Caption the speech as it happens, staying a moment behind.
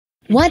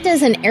What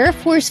does an Air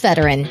Force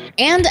veteran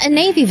and a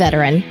Navy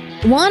veteran,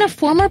 one a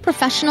former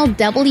professional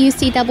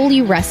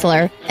WCW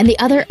wrestler and the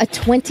other a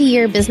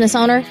 20-year business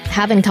owner,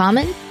 have in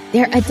common?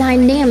 They're a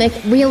dynamic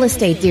real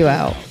estate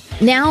duo.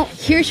 Now,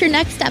 here's your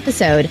next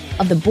episode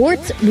of the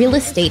Bortz Real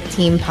Estate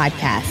Team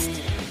podcast.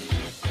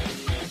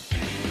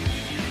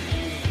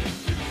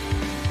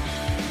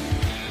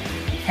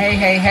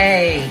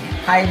 Hey.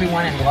 Hi,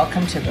 everyone, and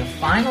welcome to the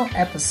final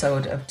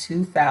episode of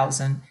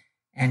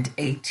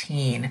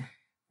 2018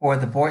 for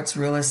the Bortz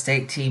Real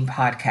Estate Team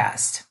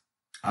podcast.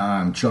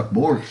 I'm Chuck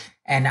Bortz.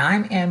 And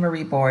I'm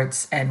Anne-Marie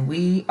Bortz, and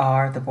we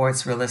are the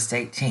Bortz Real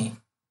Estate Team.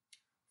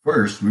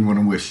 First, we want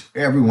to wish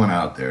everyone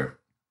out there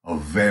a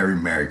very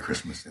Merry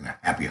Christmas and a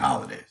Happy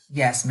Holidays.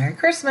 Yes, Merry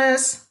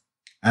Christmas.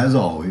 As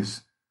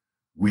always,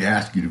 we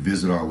ask you to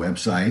visit our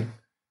website,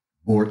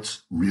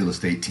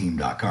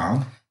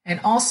 bortzrealestateteam.com. And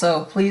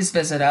also, please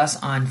visit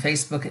us on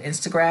Facebook and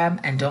Instagram,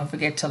 and don't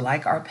forget to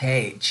like our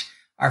page.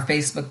 Our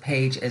Facebook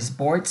page is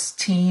Bortz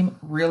Team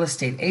Real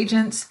Estate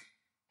Agents,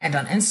 and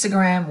on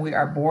Instagram, we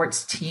are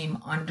Bortz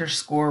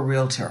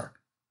Team_Realtor.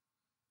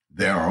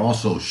 There are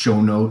also show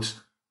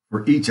notes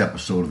for each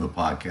episode of the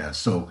podcast.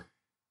 So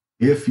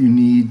if you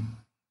need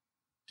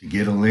to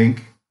get a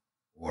link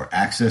or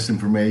access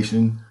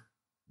information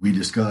we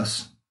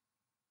discuss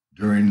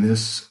during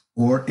this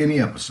or any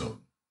episode,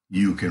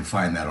 you can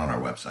find that on our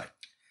website.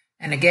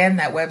 And again,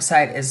 that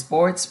website is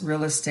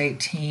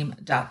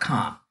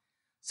bortzrealestateteam.com.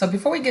 So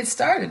before we get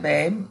started,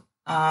 babe,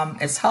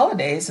 it's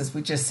holidays, as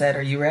we just said.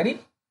 Are you ready?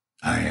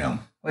 I am.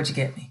 What'd you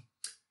get me?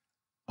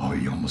 Oh,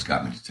 you almost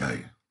got me to tell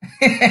you.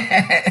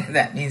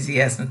 That means he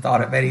hasn't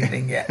thought of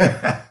anything yet.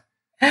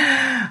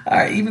 All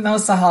right, even though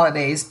it's the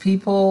holidays,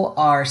 people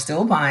are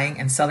still buying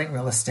and selling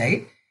real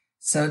estate.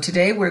 So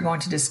today we're going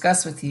to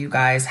discuss with you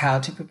guys how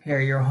to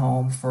prepare your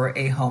home for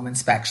a home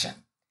inspection.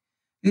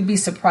 You'd be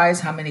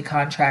surprised how many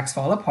contracts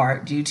fall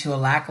apart due to a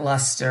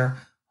lackluster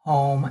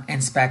home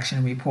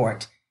inspection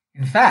report.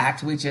 In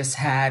fact, we just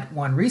had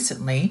one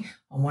recently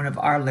on one of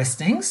our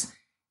listings.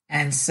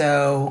 And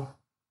so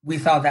we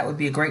thought that would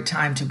be a great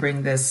time to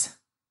bring this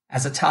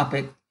as a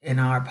topic in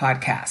our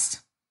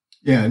podcast.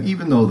 Yeah, and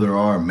even though there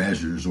are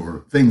measures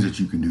or things that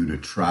you can do to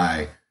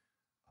try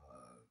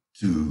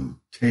to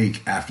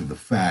take after the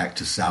fact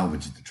to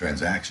salvage the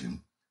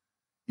transaction,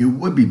 it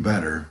would be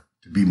better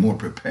to be more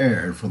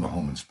prepared for the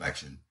home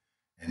inspection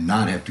and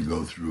not have to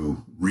go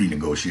through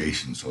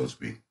renegotiation, so to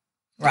speak.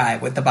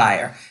 Right, with the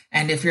buyer.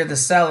 And if you're the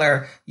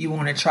seller, you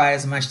want to try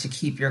as much to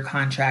keep your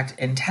contract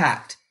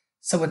intact.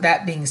 So with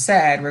that being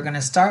said, we're going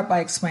to start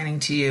by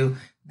explaining to you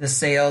the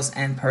sales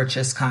and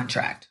purchase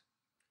contract.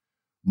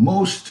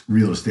 Most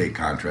real estate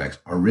contracts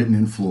are written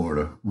in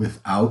Florida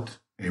without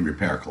a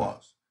repair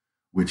clause,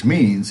 which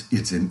means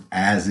it's an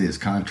as-is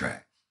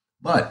contract.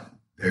 But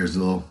there's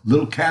a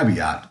little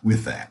caveat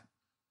with that.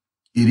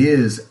 It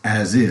is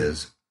as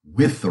is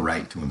with the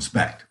right to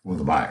inspect for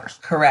the buyers.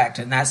 Correct.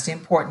 And that's the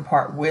important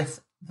part, with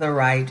the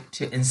right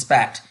to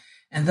inspect.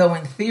 And though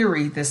in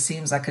theory, this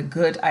seems like a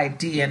good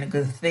idea and a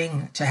good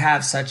thing to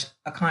have such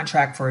a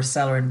contract for a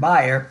seller and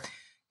buyer,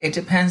 it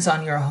depends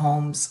on your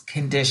home's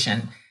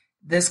condition.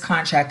 This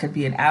contract could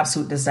be an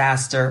absolute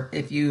disaster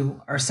if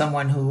you are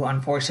someone who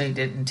unfortunately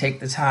didn't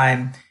take the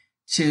time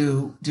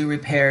to do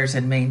repairs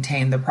and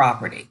maintain the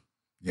property.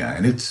 Yeah,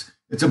 and it's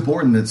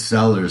important that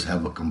sellers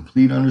have a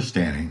complete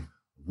understanding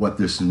of what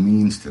this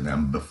means to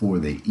them before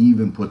they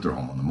even put their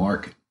home on the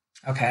market.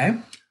 Okay.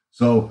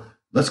 So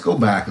let's go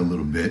back a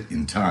little bit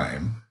in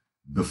time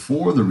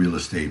before the real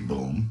estate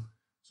boom.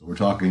 So we're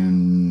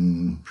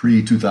talking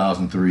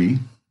pre-2003.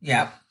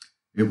 Yep.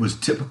 It was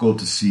typical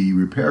to see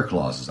repair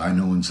clauses. I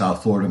know in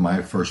South Florida,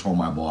 my first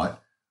home I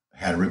bought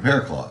had a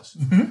repair clause.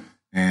 Mm-hmm.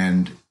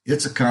 And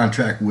it's a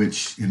contract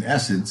which, in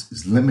essence,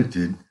 is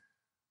limited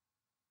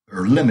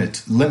or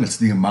limits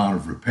the amount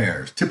of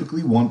repairs,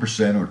 typically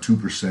 1% or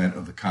 2%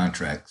 of the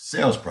contract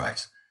sales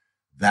price.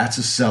 That's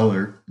a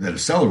seller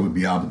would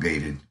be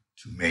obligated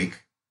to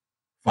make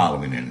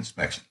following an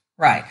inspection.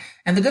 Right.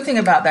 And the good thing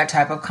about that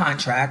type of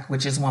contract,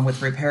 which is one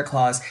with repair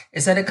clause,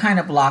 is that it kind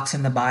of locks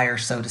in the buyer,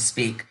 so to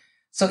speak.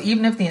 So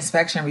even if the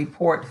inspection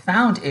report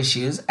found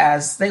issues,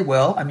 as they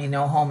will, I mean,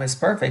 no home is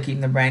perfect.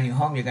 Even the brand new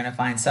home, you're going to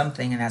find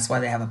something, and that's why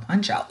they have a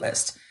punch-out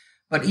list.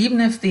 But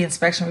even if the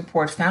inspection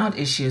report found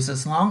issues,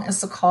 as long as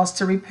the cost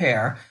to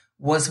repair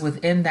was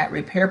within that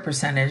repair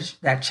percentage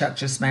that Chuck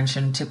just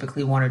mentioned,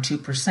 typically 1 or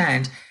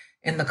 2%,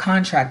 in the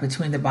contract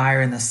between the buyer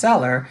and the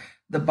seller,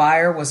 the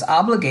buyer was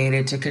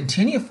obligated to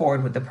continue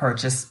forward with the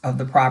purchase of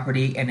the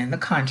property and in the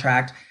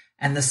contract,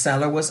 and the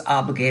seller was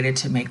obligated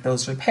to make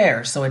those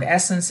repairs. So in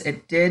essence,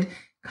 it did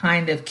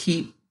kind of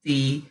keep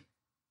the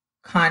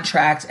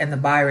contract and the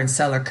buyer and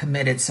seller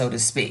committed, so to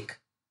speak.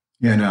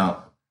 Yeah,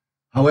 now,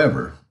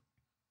 however,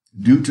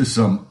 due to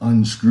some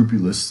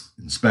unscrupulous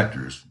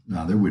inspectors,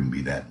 now there wouldn't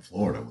be that in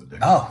Florida, would there?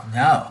 Oh,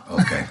 no.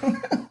 Okay.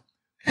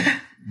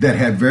 That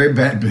had very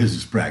bad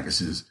business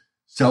practices,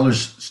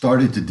 sellers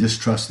started to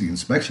distrust the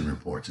inspection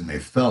reports, and they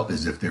felt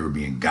as if they were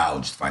being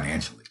gouged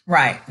financially.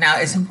 Right. Now,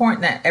 it's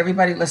important that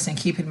everybody listening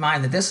keep in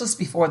mind that this was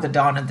before the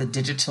dawn of the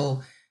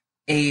digital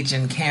age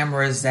and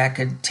cameras that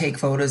could take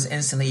photos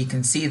instantly. You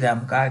can see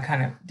them. God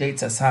kind of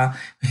dates us, huh?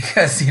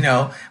 Because,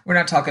 we're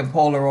not talking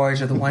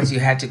Polaroids or the ones you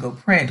had to go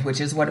print, which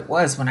is what it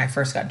was when I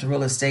first got into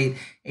real estate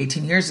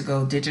 18 years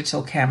ago.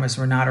 Digital cameras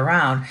were not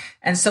around.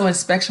 And so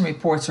inspection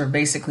reports were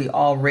basically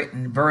all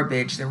written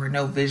verbiage. There were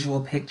no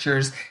visual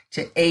pictures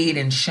to aid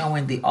in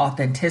showing the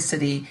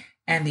authenticity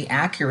and the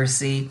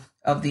accuracy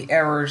of the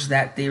errors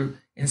that the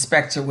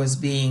inspector was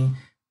being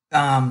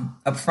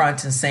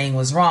upfront and saying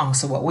was wrong.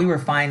 So what we were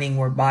finding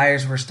were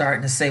buyers were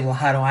starting to say, well,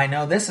 how do I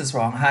know this is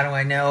wrong? How do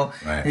I know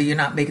that you're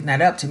not making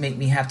that up to make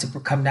me have to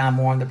come down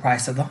more on the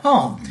price of the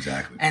home?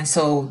 Exactly. And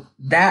so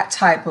that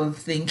type of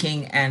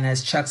thinking, and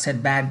as Chuck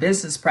said, bad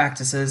business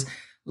practices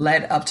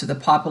led up to the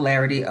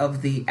popularity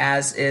of the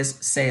as-is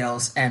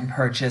sales and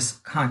purchase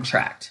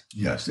contract.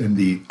 Yes, and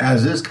the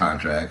as-is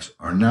contracts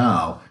are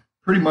now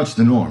pretty much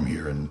the norm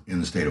here in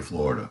the state of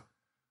Florida.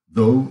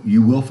 Though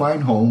you will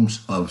find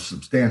homes of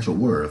substantial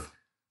worth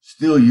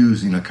still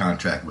using a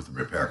contract with a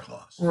repair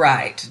clause.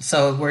 Right.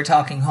 So we're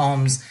talking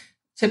homes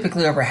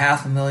typically over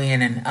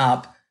 $500,000 and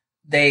up.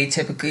 They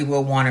typically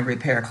will want a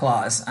repair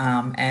clause.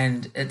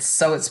 And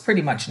it's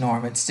pretty much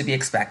norm. It's to be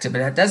expected. But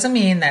that doesn't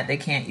mean that they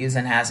can't use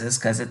an as-is,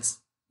 because it's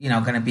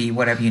going to be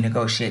whatever you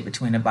negotiate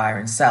between a buyer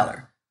and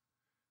seller.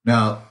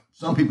 Now,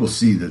 some people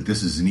see that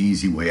this is an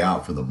easy way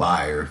out for the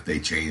buyer if they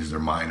change their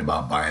mind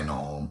about buying a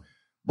home.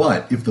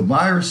 But if the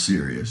buyer is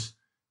serious,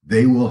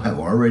 they will have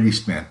already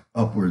spent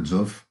upwards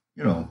of,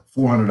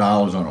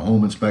 $400 on a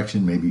home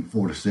inspection, maybe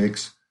 $400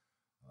 to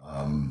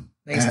 $600.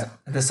 Based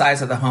on the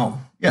size of the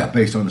home. Yeah,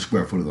 based on the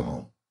square foot of the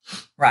home.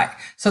 Right.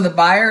 So the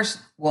buyers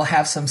will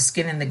have some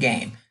skin in the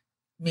game,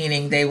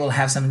 meaning they will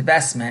have some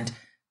investment.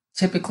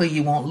 Typically,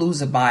 you won't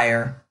lose a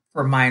buyer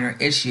for minor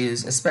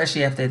issues,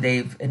 especially after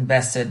they've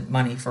invested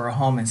money for a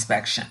home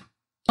inspection.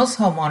 Most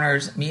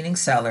homeowners, meaning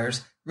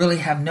sellers, really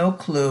have no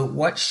clue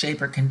what shape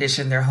or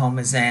condition their home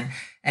is in,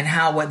 and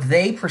how what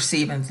they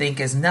perceive and think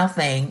is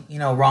nothing,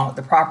 wrong with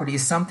the property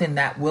is something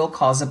that will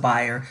cause a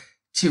buyer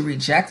to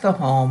reject the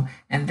home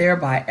and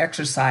thereby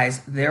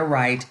exercise their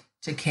right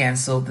to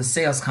cancel the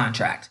sales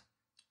contract.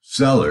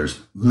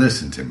 Sellers,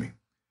 listen to me.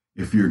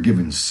 If you're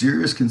giving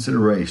serious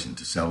consideration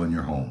to selling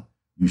your home,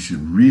 you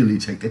should really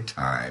take the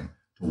time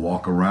to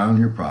walk around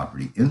your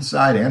property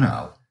inside and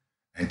out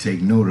and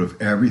take note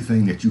of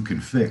everything that you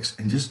can fix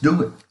and just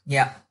do it.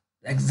 Yeah.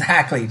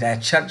 Exactly.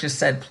 That Chuck just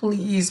said,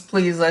 please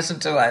listen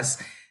to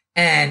us.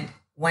 And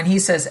when he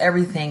says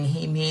everything,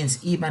 he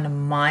means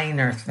even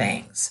minor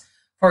things.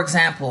 For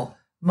example,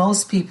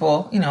 most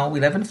people, we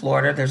live in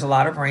Florida, there's a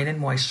lot of rain and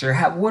moisture,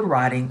 have wood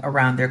rotting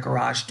around their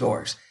garage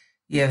doors.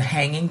 You have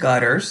hanging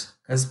gutters,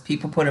 because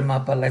people put them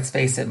up, but let's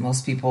face it,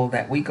 most people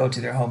that we go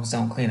to their homes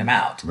don't clean them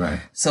out.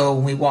 Right. So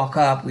when we walk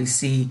up, we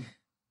see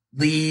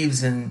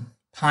leaves and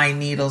pine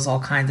needles, all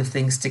kinds of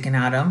things sticking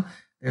out of them.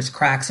 There's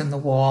cracks in the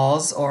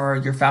walls or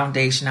your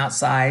foundation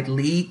outside,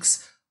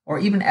 leaks, or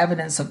even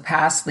evidence of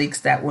past leaks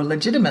that were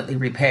legitimately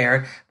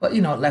repaired, but,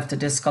 it left a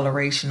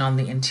discoloration on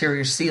the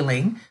interior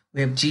ceiling.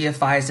 We have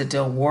GFIs that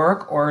don't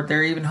work, or there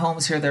are even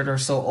homes here that are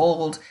so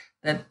old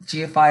that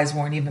GFIs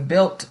weren't even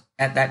built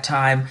at that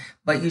time,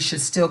 but you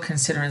should still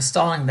consider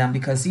installing them,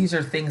 because these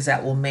are things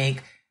that will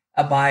make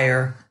a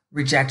buyer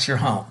reject your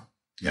home.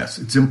 Yes,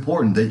 it's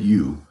important that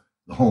you,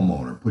 the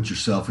homeowner, put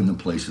yourself in the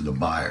place of the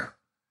buyer.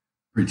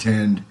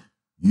 Pretend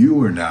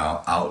you are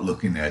now out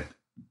looking at,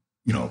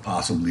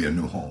 possibly a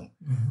new home.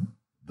 Mm-hmm.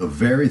 The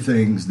very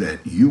things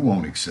that you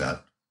won't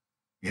accept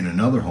in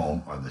another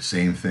home are the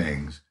same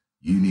things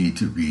you need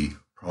to be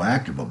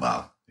proactive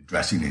about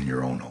addressing in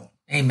your own home.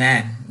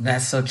 Amen.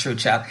 That's so true,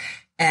 Chuck.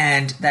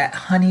 And that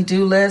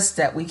honey-do list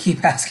that we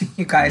keep asking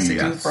you guys to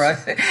do for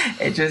us,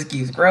 it just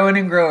keeps growing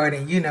and growing.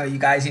 And you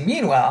guys, you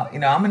mean well, I'm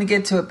going to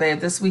get to it,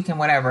 babe, this weekend,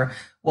 whatever.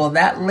 Well,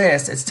 that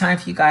list, it's time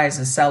for you guys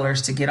as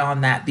sellers to get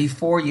on that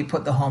before you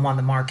put the home on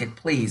the market,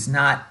 please,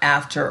 not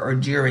after or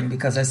during,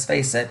 because let's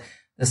face it,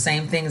 the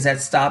same things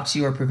that stopped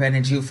you or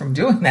prevented you from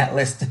doing that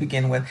list to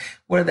begin with,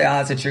 what are the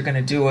odds that you're going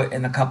to do it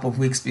in a couple of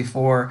weeks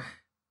before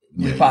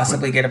we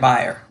possibly get a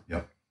buyer?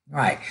 Yep.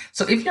 Right.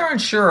 So if you're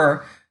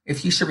unsure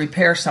if you should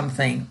repair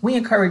something, we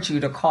encourage you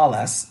to call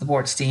us, the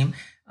Boards team.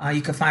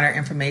 You can find our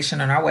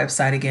information on our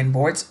website, again,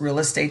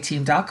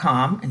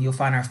 boardsrealestateteam.com, and you'll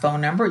find our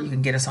phone number. You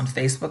can get us on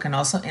Facebook and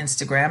also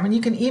Instagram, and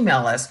you can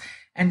email us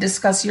and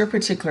discuss your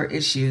particular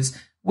issues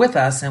with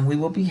us, and we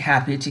will be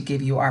happy to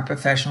give you our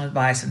professional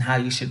advice on how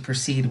you should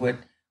proceed with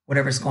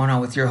whatever's going on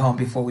with your home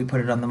before we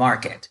put it on the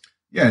market.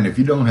 Yeah, and if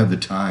you don't have the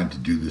time to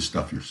do this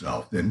stuff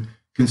yourself, then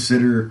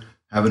consider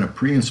having a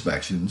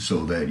pre-inspection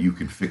so that you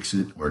can fix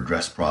it or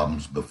address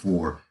problems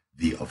before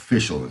the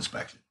official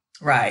inspection.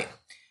 Right.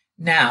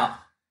 Now,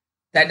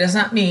 that does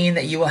not mean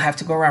that you will have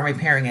to go around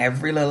repairing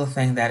every little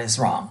thing that is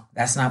wrong.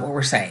 That's not what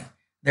we're saying.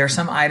 There are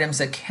some items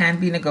that can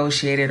be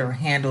negotiated or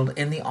handled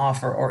in the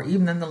offer or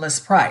even in the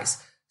list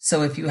price.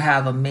 So if you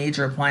have a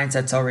major appliance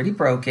that's already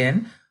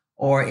broken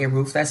or a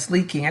roof that's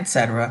leaking,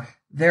 etc.,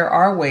 there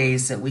are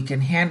ways that we can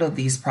handle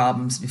these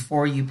problems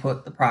before you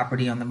put the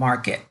property on the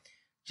market.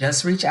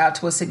 Just reach out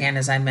to us again,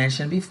 as I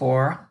mentioned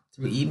before,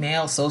 through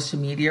email, social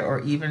media,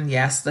 or even,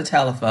 yes, the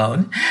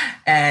telephone,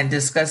 and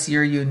discuss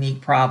your unique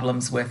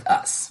problems with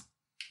us.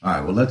 All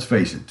right, well, let's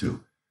face it,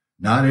 too.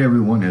 Not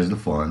everyone has the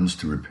funds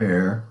to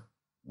repair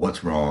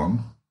what's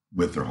wrong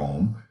with their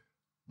home,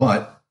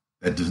 but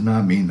that does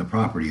not mean the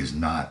property is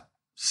not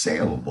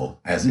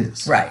saleable as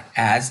is. Right,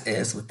 as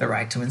is, with the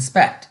right to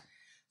inspect.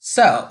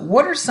 So,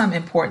 what are some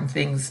important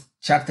things,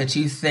 Chuck, that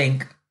you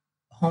think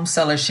home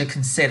sellers should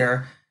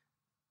consider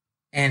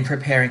in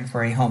preparing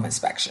for a home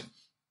inspection?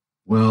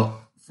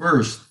 Well,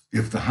 first,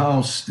 if the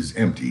house is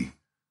empty,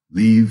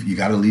 you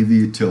got to leave the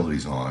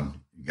utilities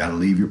on. You got to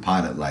leave your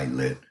pilot light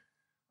lit.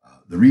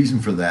 The reason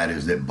for that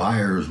is that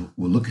buyers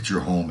will look at your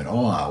home at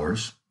all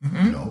hours,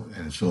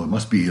 and so it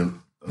must be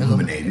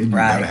illuminated. You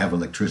got to have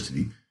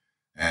electricity,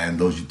 and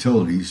those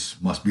utilities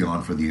must be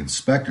on for the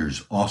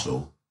inspectors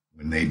also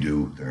when they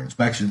do their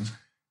inspections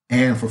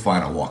and for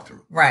final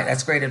walkthrough. Right,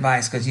 that's great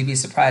advice, because you'd be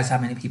surprised how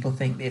many people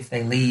think if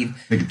they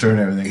leave, they can turn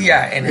everything on.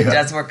 Yeah, and it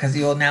does work, because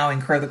you'll now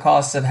incur the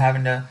cost of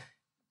having to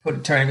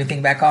turn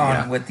everything back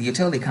on with the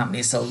utility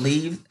company. So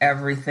leave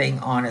everything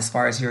on as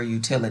far as your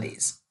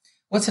utilities.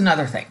 What's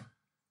another thing?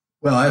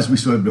 Well, as we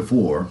said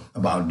before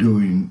about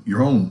doing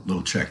your own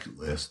little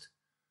checklist,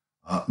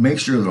 make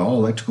sure that all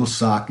electrical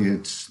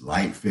sockets,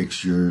 light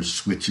fixtures,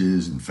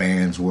 switches, and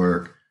fans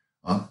work.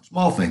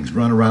 Small things,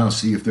 run around,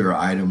 see if there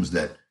are items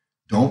that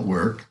don't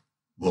work.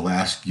 We'll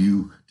ask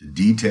you to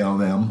detail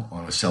them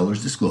on a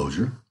seller's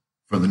disclosure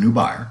for the new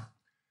buyer.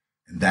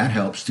 And that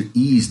helps to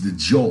ease the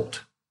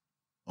jolt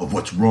of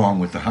what's wrong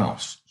with the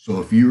house. So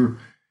if you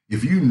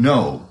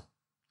know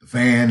the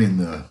fan in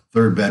the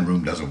third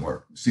bedroom doesn't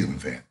work, the ceiling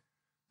fan,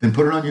 then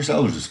put it on your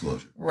seller's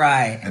disclosure.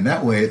 Right. And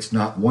that way it's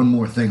not one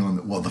more thing on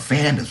the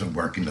fan doesn't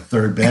work in the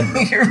third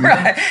bedroom. You're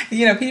right.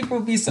 People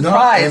will be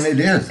surprised. No, and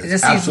it is.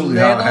 It's absolutely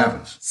how it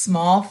happens.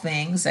 Small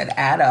things that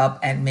add up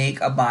and make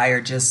a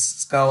buyer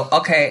just go,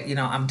 okay,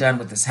 I'm done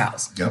with this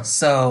house. Yep.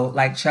 So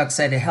like Chuck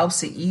said, it helps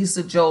to ease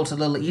the jolt a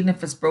little, even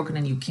if it's broken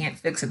and you can't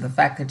fix it. The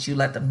fact that you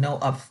let them know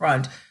up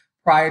front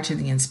prior to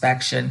the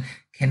inspection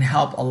can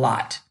help a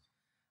lot.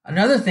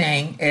 Another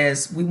thing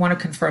is we want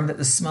to confirm that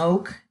the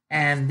smoke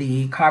and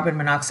the carbon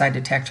monoxide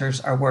detectors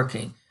are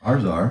working.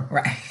 Ours are.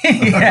 Right.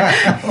 We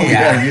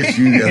had an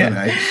issue the other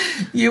night.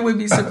 You would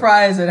be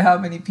surprised at how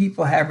many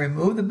people have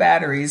removed the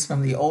batteries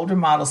from the older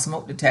model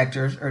smoke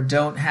detectors or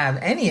don't have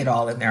any at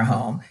all in their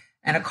home.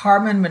 And a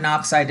carbon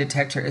monoxide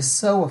detector is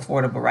so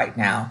affordable right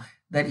now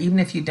that even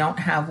if you don't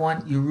have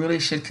one, you really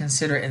should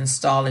consider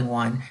installing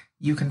one.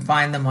 You can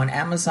find them on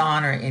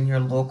Amazon or in your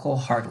local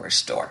hardware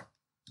store.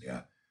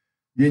 Yeah.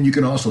 Then you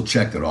can also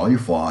check that all your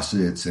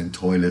faucets and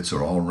toilets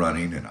are all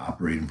running and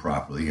operating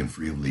properly and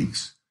free of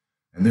leaks.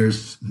 And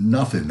there's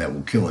nothing that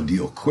will kill a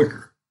deal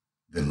quicker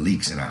than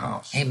leaks in a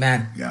house.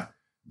 Amen. Yeah.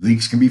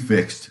 Leaks can be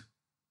fixed,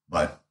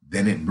 but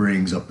then it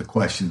brings up the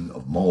question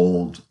of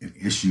mold and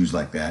issues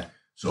like that.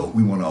 So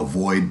we want to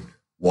avoid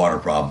water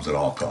problems at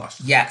all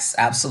costs. Yes,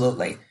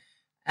 absolutely.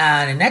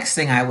 And the next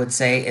thing I would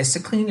say is to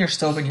clean your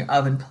stove and your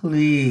oven,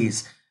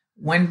 please.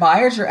 When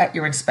buyers are at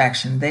your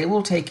inspection, they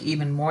will take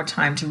even more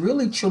time to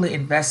really truly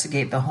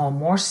investigate the home,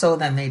 more so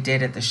than they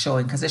did at the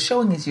showing, because the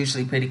showing is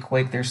usually pretty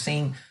quick. They're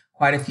seeing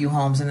quite a few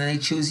homes and then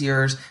they choose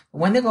yours. But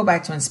when they go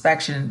back to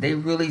inspection, they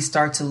really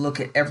start to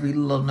look at every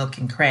little nook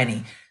and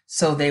cranny.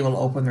 So they will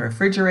open the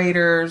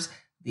refrigerators,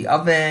 the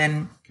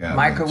oven,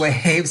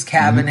 microwaves,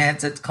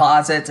 cabinets,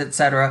 closets,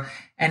 etc.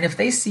 And if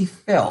they see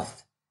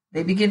filth,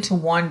 they begin to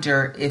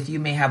wonder if you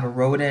may have a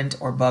rodent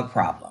or bug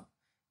problem.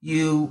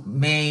 You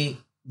may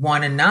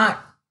want to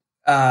not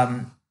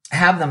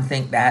have them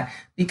think that,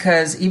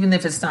 because even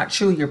if it's not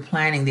true, you're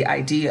planting the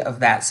idea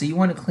of that. So you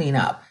want to clean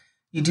up.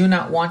 You do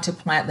not want to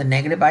plant the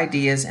negative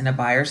ideas in a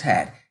buyer's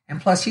head. And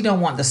plus, you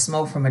don't want the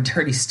smoke from a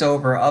dirty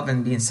stove or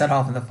oven being set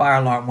off in the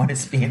fire alarm when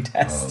it's being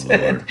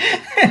tested.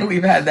 And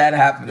we've had that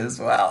happen as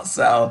well.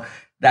 So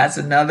that's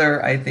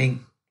another, I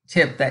think,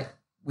 tip that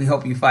we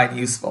hope you find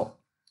useful.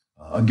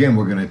 Again,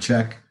 we're going to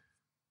check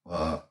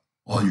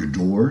all your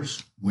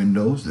doors,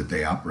 windows, that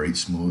they operate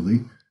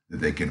smoothly, that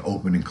they can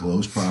open and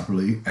close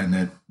properly, and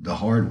that the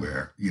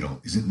hardware,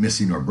 isn't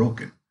missing or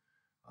broken.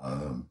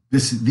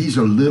 These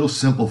are little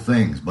simple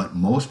things, but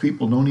most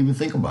people don't even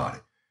think about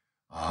it.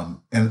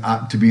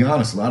 And to be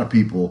honest, a lot of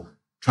people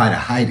try to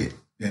hide it,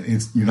 and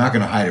you're not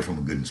going to hide it from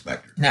a good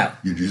inspector. No.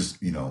 You're just,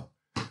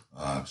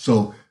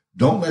 so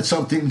don't let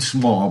something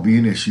small be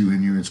an issue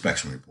in your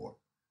inspection report.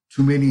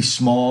 Too many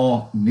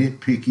small,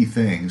 nitpicky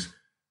things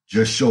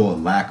just show a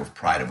lack of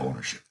pride of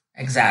ownership.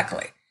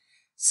 Exactly.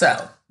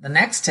 So the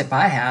next tip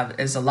I have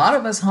is a lot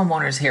of us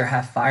homeowners here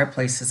have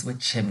fireplaces with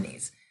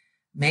chimneys.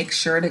 Make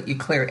sure that you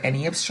clear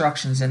any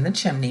obstructions in the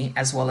chimney,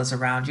 as well as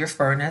around your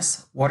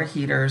furnace, water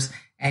heaters,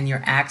 and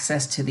your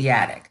access to the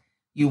attic.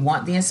 You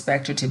want the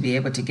inspector to be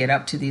able to get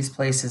up to these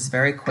places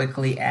very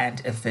quickly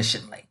and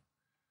efficiently.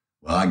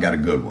 Well, I got a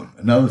good one.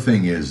 Another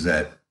thing is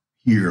that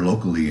here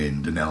locally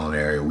in Denellen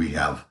area, we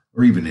have,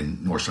 or even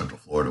in North Central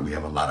Florida, we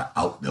have a lot of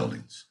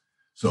outbuildings.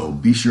 So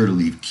be sure to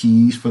leave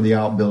keys for the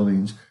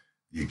outbuildings,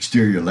 the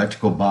exterior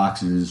electrical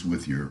boxes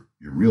with your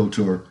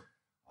realtor,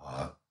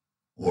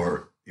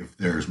 or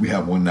we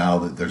have one now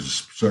that there's a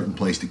certain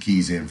place to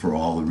keys in for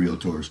all the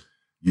realtors.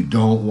 You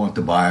don't want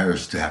the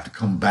buyers to have to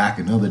come back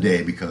another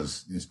day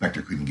because the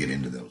inspector couldn't get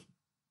into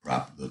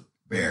the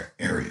bare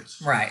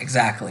areas. Right,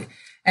 exactly.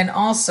 And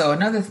also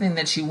another thing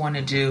that you want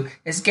to do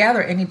is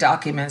gather any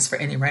documents for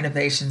any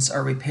renovations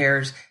or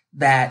repairs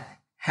that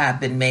have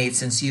been made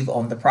since you've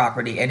owned the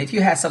property. And if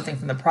you had something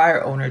from the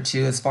prior owner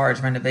too, as far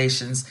as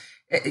renovations,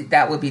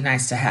 that would be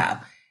nice to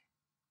have.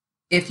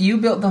 If you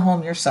built the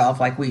home yourself,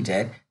 like we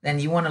did, then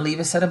you want to leave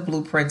a set of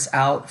blueprints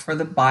out for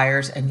the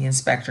buyers and the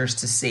inspectors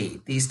to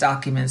see. These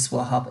documents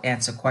will help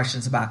answer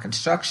questions about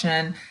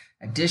construction,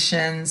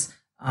 additions,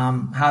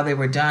 how they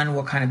were done,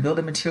 what kind of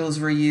building materials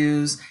were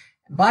used.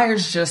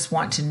 Buyers just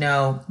want to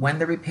know when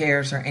the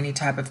repairs or any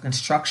type of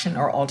construction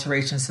or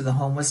alterations to the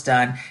home was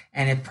done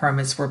and if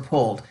permits were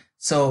pulled.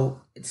 So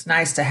it's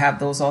nice to have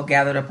those all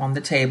gathered up on the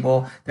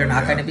table. They're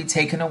not going to be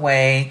taken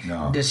away.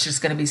 No. It's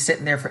just going to be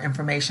sitting there for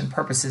information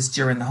purposes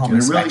during the home and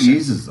inspection. It really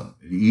eases them.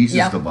 It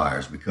eases the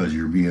buyers because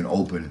you're being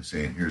open and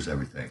saying, here's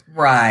everything.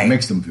 Right. It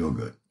makes them feel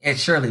good. It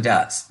surely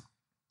does.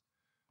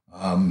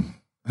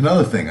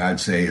 Another thing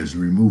I'd say is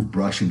remove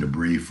brush and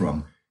debris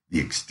from the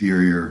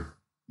exterior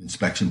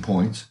inspection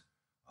points.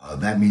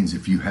 That means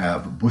if you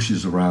have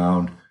bushes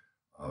around,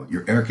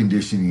 your air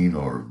conditioning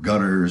or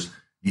gutters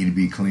need to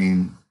be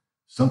cleaned.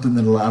 Something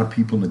that a lot of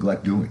people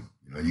neglect doing.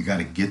 You got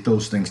to get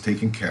those things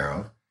taken care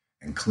of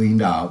and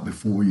cleaned out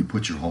before you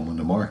put your home on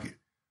the market,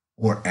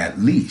 or at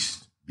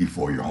least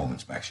before your home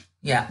inspection.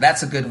 Yeah,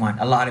 that's a good one.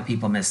 A lot of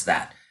people miss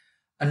that.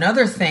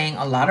 Another thing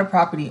a lot of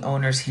property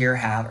owners here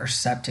have are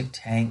septic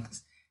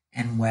tanks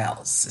and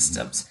well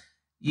systems.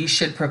 You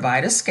should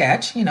provide a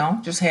sketch,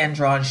 just hand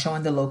drawn,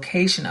 showing the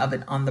location of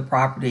it on the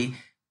property.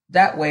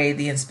 That way,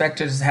 the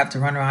inspectors have to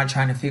run around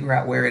trying to figure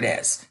out where it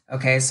is.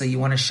 Okay, so you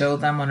want to show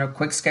them on a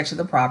quick sketch of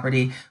the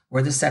property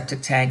where the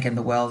septic tank and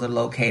the wells are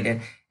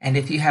located. And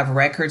if you have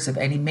records of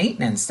any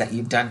maintenance that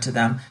you've done to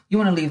them, you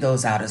want to leave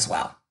those out as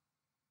well.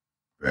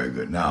 Very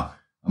good. Now,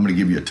 I'm going to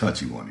give you a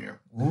touchy one here.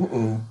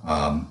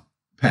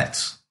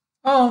 Pets.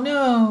 Oh,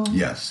 no.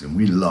 Yes, and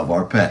we love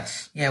our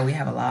pets. Yeah, we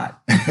have a lot.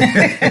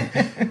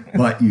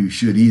 But you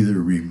should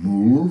either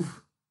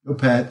remove the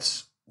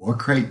pets or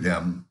crate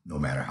them, no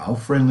matter how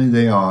friendly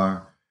they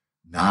are.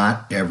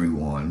 Not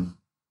everyone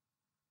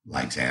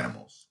likes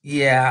animals.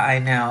 Yeah, I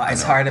know.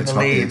 It's hard to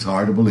believe. It's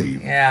hard to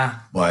believe. Yeah.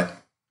 But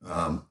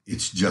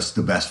it's just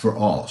the best for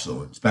all.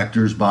 So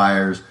inspectors,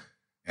 buyers,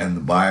 and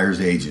the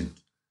buyer's agent,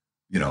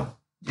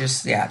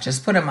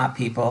 Just put them up,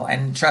 people.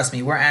 And trust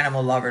me, we're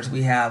animal lovers.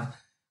 We have,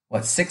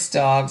 6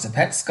 dogs, a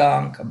pet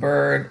skunk, a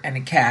bird, and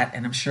a cat.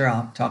 And I'm sure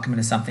I'll talk them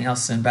into something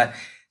else soon. But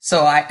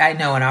so I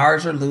know when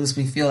ours are loose,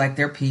 we feel like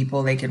they're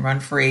people. They can run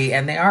free,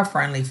 and they are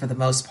friendly for the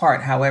most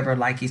part. However,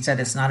 like you said,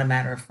 it's not a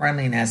matter of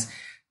friendliness.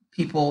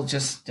 People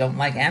just don't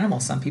like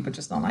animals. Some people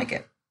just don't like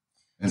it.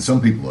 And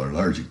some people are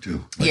allergic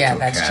too. Yeah,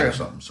 that's true. Or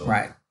something, so.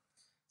 Right.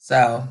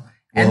 So,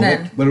 and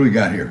then what do we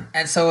got here?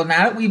 And so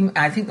now that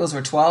I think those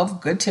were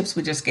 12 good tips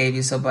we just gave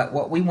you. So, but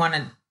what we want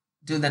to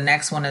do the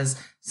next one is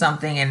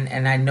something,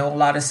 and I know a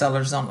lot of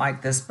sellers don't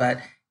like this, but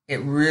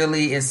it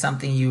really is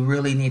something you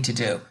really need to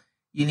do.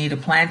 You need to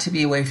plan to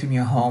be away from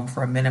your home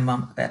for a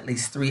minimum of at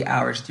least 3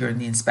 hours during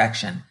the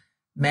inspection.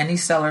 Many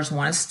sellers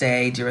want to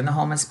stay during the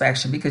home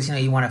inspection because,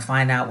 you want to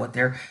find out what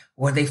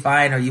they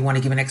find, or you want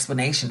to give an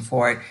explanation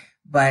for it.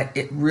 But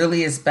it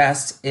really is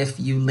best if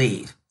you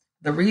leave.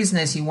 The reason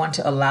is you want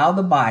to allow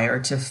the buyer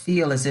to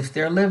feel as if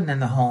they're living in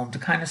the home, to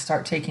kind of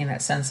start taking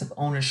that sense of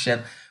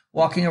ownership,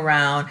 walking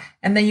around.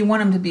 And then you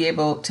want them to be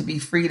able to be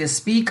free to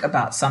speak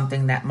about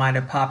something that might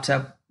have popped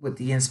up with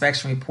the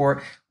inspection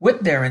report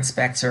with their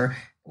inspector,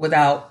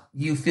 without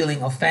you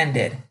feeling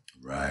offended.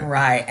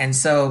 Right. And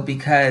so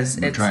because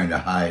we're trying to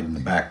hide in the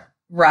back.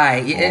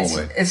 Right.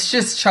 It's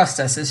just, trust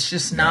us. It's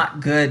just not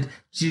good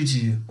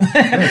juju.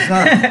 It's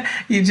not.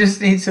 You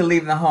just need to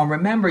leave the home.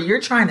 Remember, you're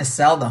trying to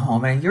sell the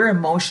home and you're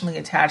emotionally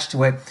attached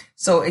to it.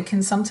 So it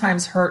can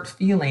sometimes hurt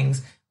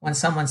feelings when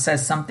someone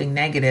says something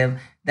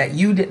negative that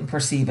you didn't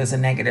perceive as a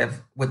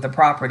negative with the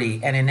property.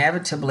 And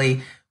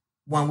inevitably,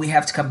 when we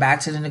have to come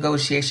back to the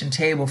negotiation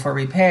table for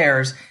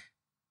repairs,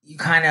 you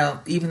kind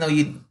of, even though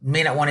you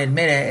may not want to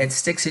admit it, it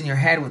sticks in your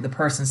head what the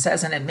person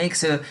says, and it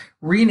makes a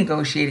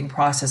renegotiating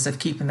process of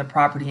keeping the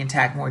property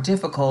intact more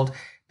difficult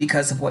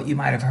because of what you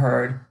might have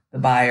heard the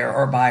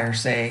buyer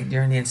say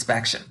during the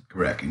inspection.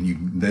 Correct,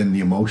 and then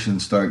the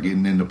emotions start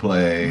getting into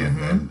play,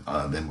 and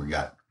then we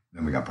got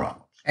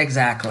problems.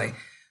 Exactly.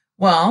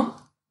 Well,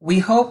 we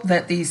hope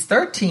that these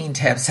 13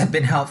 tips have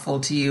been helpful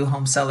to you,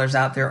 home sellers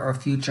out there or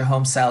future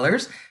home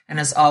sellers. And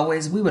as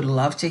always, we would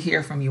love to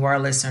hear from you, our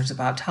listeners,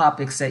 about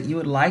topics that you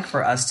would like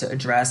for us to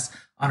address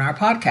on our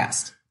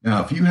podcast.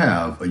 Now, if you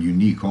have a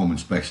unique home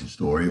inspection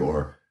story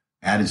or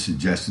added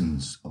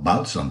suggestions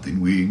about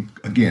something, we,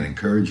 again,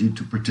 encourage you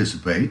to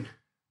participate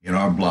in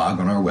our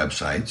blog on our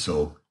website.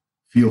 So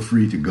feel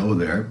free to go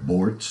there,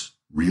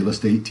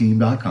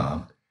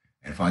 bortzrealestateteam.com,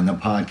 and find the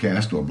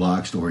podcast or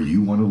blog story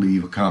you want to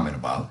leave a comment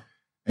about,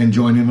 and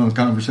join in on the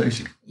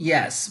conversation.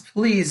 Yes,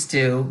 please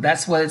do.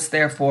 That's what it's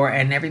there for.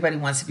 And everybody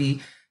wants to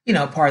be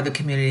part of the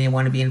community and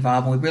want to be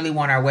involved. And we really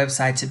want our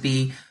website to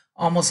be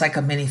almost like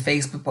a mini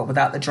Facebook, but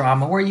without the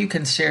drama, where you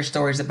can share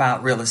stories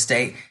about real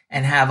estate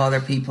and have other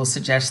people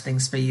suggest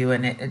things for you.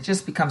 And it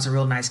just becomes a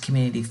real nice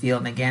community feel.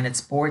 And again,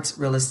 it's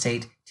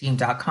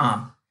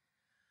sportsrealestateteam.com.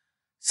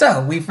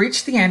 So we've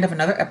reached the end of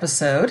another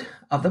episode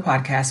of the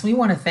podcast. We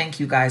want to thank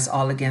you guys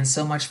all again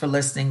so much for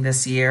listening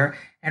this year.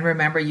 And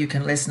remember, you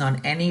can listen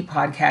on any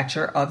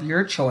podcatcher of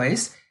your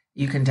choice.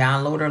 You can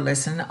download or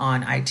listen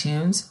on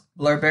iTunes,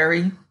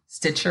 Blueberry,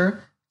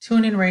 Stitcher,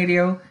 TuneIn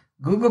Radio,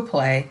 Google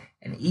Play,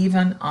 and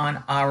even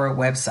on our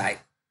website.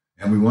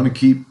 And we want to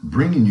keep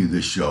bringing you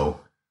this show.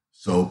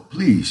 So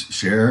please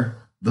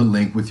share the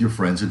link with your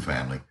friends and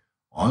family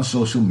on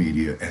social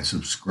media and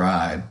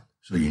subscribe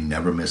so you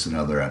never miss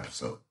another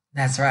episode.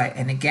 That's right.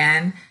 And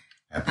again,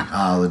 happy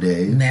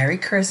holidays. Merry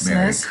Christmas.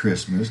 Merry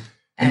Christmas.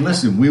 And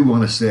listen, we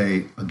want to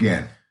say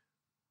again,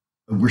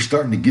 we're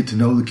starting to get to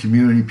know the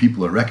community.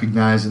 People are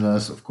recognizing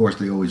us. Of course,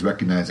 they always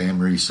recognize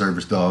Anne-Marie's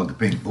service dog, the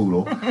pink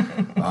poodle.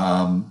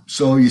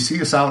 So you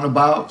see us out and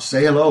about,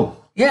 say hello.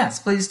 Yes,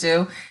 please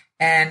do.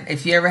 And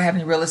if you ever have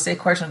any real estate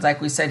questions, like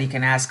we said, you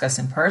can ask us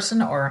in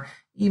person or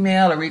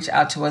email or reach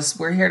out to us.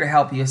 We're here to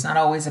help you. It's not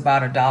always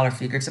about a dollar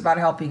figure. It's about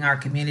helping our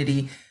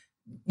community,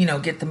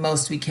 get the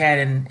most we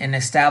can and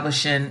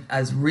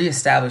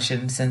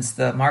reestablishing since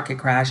the market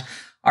crash,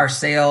 our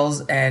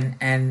sales and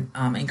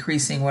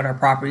increasing what our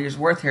property is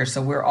worth here.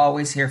 So we're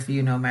always here for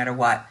you no matter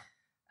what.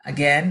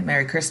 Again,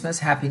 Merry Christmas,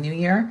 Happy New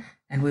Year,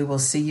 and we will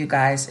see you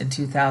guys in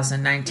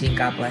 2019.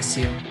 God bless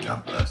you.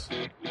 God bless.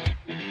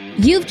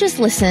 You've just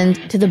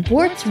listened to the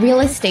Bortz Real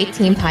Estate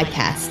Team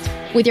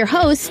podcast with your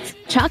hosts,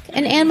 Chuck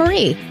and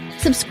Anne-Marie.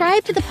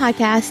 Subscribe to the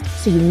podcast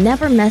so you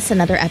never miss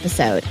another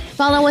episode.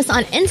 Follow us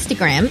on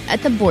Instagram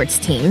at the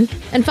Bortz Team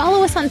and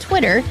follow us on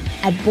Twitter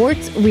at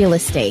Bortz Real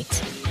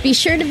Estate. Be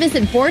sure to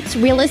visit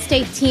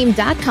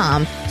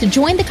BortzRealEstateTeam.com to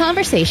join the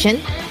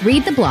conversation,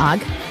 read the blog,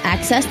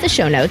 access the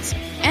show notes,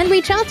 and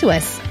reach out to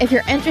us if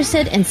you're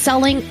interested in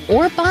selling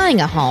or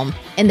buying a home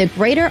in the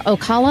greater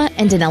Ocala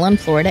and Denellen,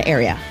 Florida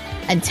area.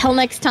 Until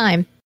next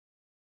time.